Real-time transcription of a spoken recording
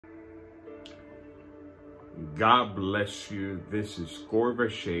God bless you. This is Corver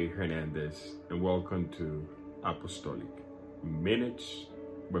Shea Hernandez, and welcome to Apostolic Minutes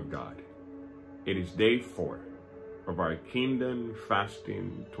with God. It is day 4 of our Kingdom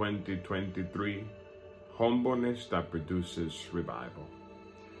Fasting 2023, Humbleness that Produces Revival.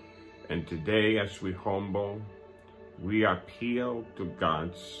 And today, as we humble, we appeal to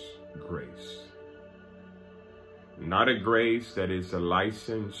God's grace. Not a grace that is a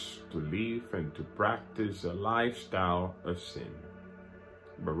license to live and to practice a lifestyle of sin,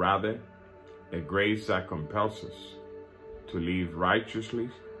 but rather a grace that compels us to live righteously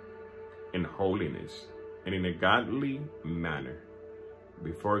in holiness and in a godly manner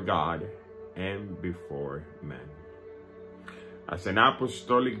before God and before man. As an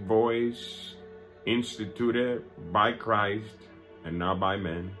apostolic voice instituted by Christ and not by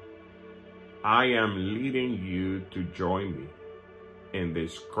men, I am leading you to join me in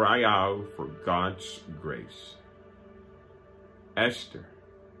this cry out for God's grace. Esther,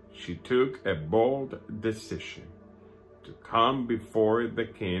 she took a bold decision to come before the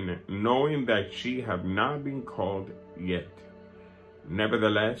king, knowing that she had not been called yet.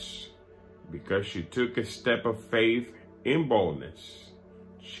 Nevertheless, because she took a step of faith in boldness,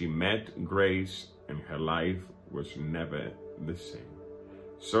 she met grace and her life was never the same.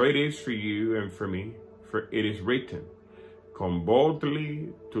 So it is for you and for me, for it is written, "Come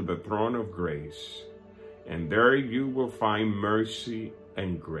boldly to the throne of grace, and there you will find mercy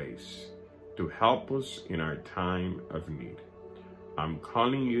and grace to help us in our time of need." I'm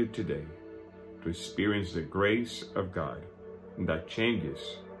calling you today to experience the grace of God that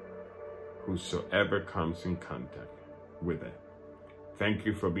changes whosoever comes in contact with it. Thank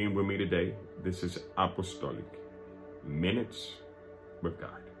you for being with me today. This is Apostolic Minutes with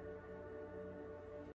God.